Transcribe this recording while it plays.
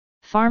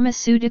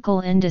Pharmaceutical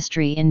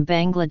industry in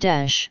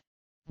Bangladesh,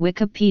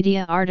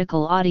 Wikipedia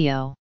article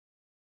audio.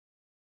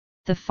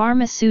 The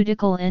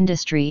pharmaceutical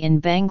industry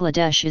in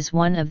Bangladesh is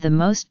one of the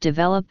most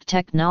developed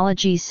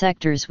technology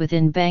sectors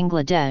within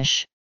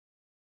Bangladesh.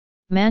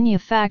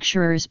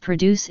 Manufacturers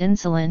produce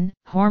insulin,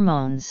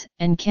 hormones,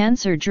 and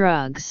cancer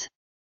drugs.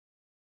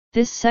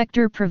 This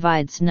sector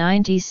provides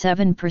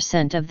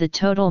 97% of the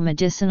total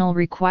medicinal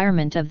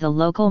requirement of the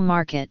local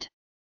market.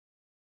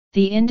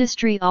 The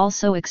industry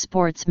also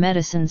exports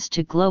medicines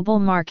to global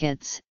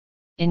markets,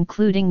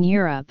 including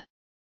Europe.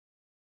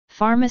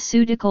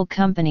 Pharmaceutical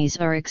companies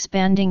are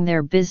expanding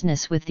their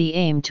business with the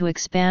aim to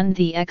expand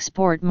the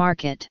export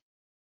market.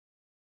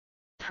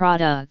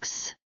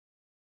 Products.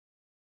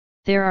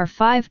 There are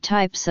 5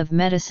 types of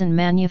medicine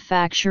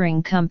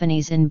manufacturing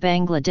companies in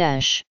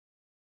Bangladesh.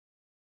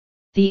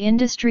 The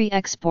industry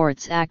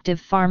exports active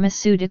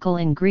pharmaceutical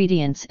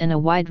ingredients and a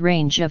wide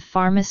range of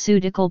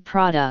pharmaceutical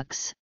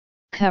products,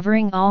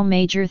 covering all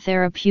major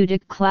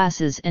therapeutic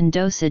classes and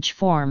dosage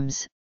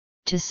forms,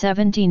 to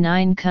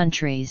 79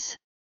 countries.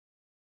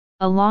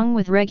 Along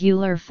with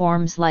regular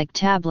forms like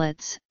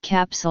tablets,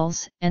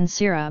 capsules, and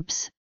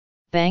syrups,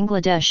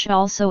 Bangladesh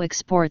also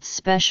exports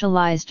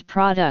specialized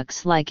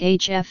products like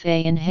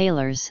HFA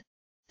inhalers,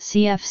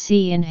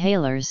 CFC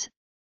inhalers,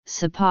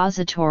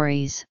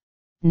 suppositories,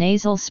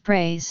 nasal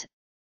sprays,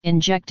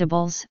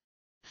 injectables,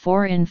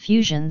 for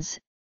infusions,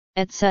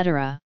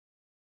 etc.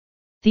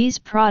 These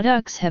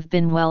products have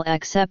been well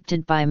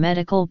accepted by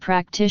medical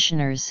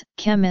practitioners,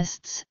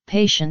 chemists,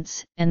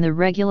 patients, and the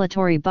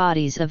regulatory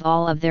bodies of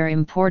all of their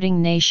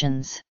importing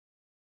nations.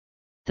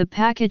 The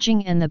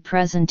packaging and the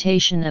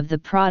presentation of the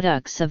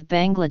products of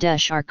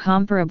Bangladesh are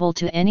comparable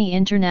to any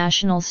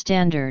international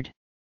standard.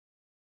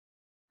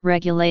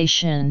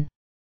 Regulation.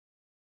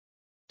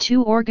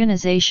 2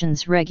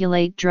 organizations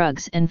regulate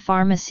drugs and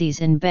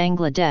pharmacies in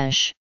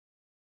Bangladesh.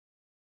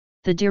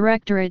 The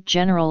Directorate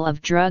General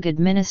of Drug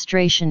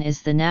Administration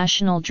is the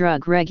National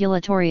Drug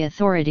Regulatory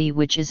Authority,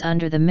 which is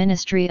under the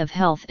Ministry of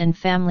Health and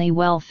Family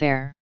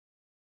Welfare.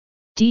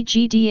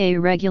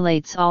 DGDA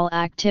regulates all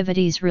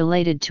activities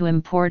related to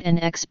import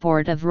and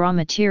export of raw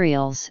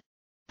materials,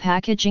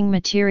 packaging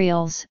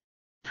materials,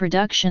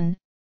 production,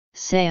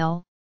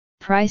 sale,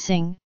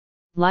 pricing,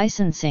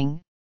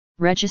 licensing,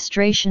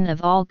 registration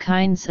of all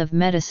kinds of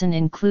medicine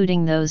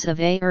including those of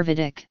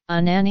Ayurvedic,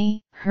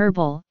 Unani,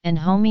 herbal, and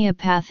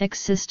homeopathic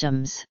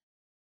systems.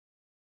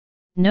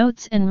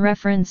 Notes and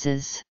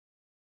references.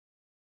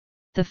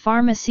 The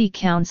Pharmacy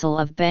Council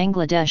of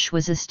Bangladesh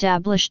was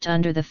established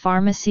under the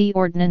Pharmacy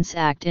Ordinance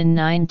Act in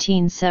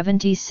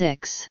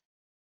 1976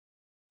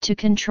 to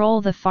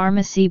control the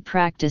pharmacy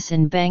practice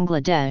in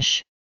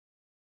Bangladesh.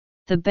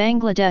 The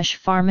Bangladesh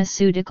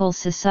Pharmaceutical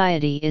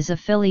Society is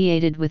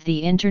affiliated with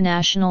the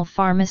International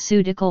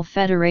Pharmaceutical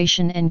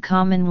Federation and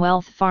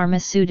Commonwealth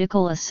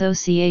Pharmaceutical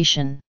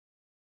Association.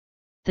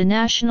 The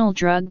national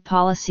drug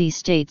policy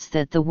states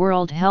that the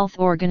World Health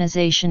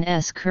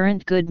Organization's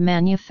current good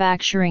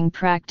manufacturing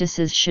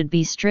practices should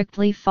be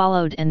strictly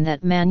followed and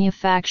that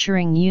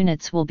manufacturing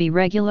units will be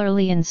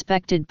regularly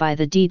inspected by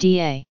the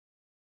DDA.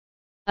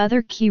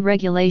 Other key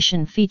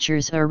regulation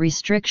features are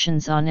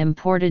restrictions on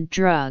imported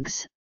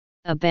drugs,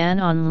 a ban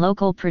on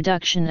local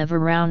production of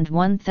around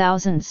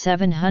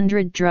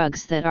 1,700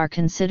 drugs that are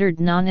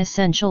considered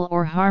non-essential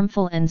or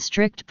harmful, and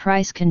strict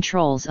price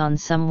controls on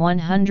some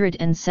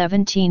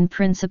 117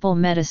 principal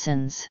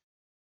medicines.